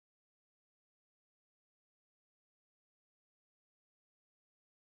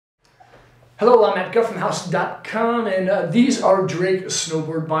Hello, I'm Matt Guff from House.com, and these are Drake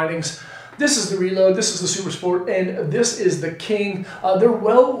snowboard bindings. This is the Reload, this is the Super Sport, and this is the King. They're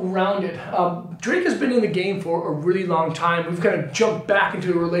well-rounded. Drake has been in the game for a really long time. We've kind of jumped back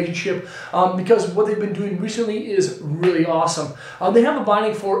into a relationship because what they've been doing recently is really awesome. They have a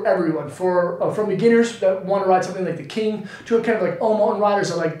binding for everyone, from beginners that want to ride something like the King to a kind of like all-mountain riders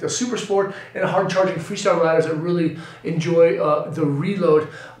that like the Super Sport and hard-charging freestyle riders that really enjoy the Reload.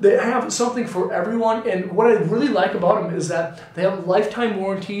 They have something for everyone, and what I really like about them is that they have lifetime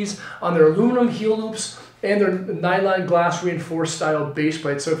warranties on their aluminum heel loops and their nylon glass reinforced style base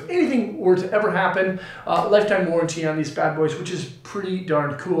plate. So if anything were to ever happen, lifetime warranty on these bad boys, which is pretty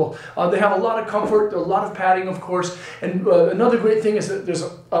darn cool. They have a lot of comfort, a lot of padding, of course, and another great thing is that there's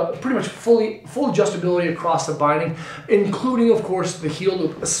pretty much full adjustability across the binding, including, of course, the heel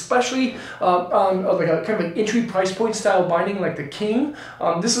loop, especially on like a kind of like entry price point style binding like the King.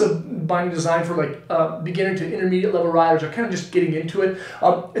 This is a binding designed for like beginner to intermediate level riders are kind of just getting into it.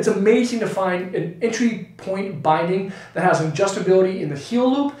 It's amazing to find an entry point binding that has adjustability in the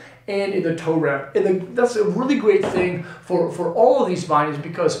heel loop and in the toe ramp. And that's a really great thing for all of these bindings,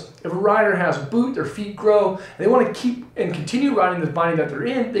 because if a rider has a boot, their feet grow, and they want to keep and continue riding the binding that they're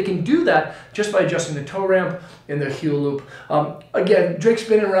in, they can do that just by adjusting the toe ramp and the heel loop. Again, Drake's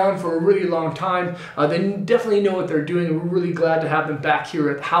been around for a really long time. They definitely know what they're doing, and we're really glad to have them back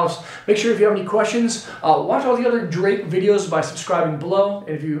here at the house. Make sure if you have any questions, watch all the other Drake videos by subscribing below. And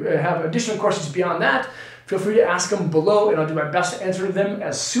if you have additional questions beyond that, feel free to ask them below, and I'll do my best to answer them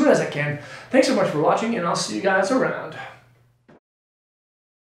as soon as I can. Thanks so much for watching, and I'll see you guys around.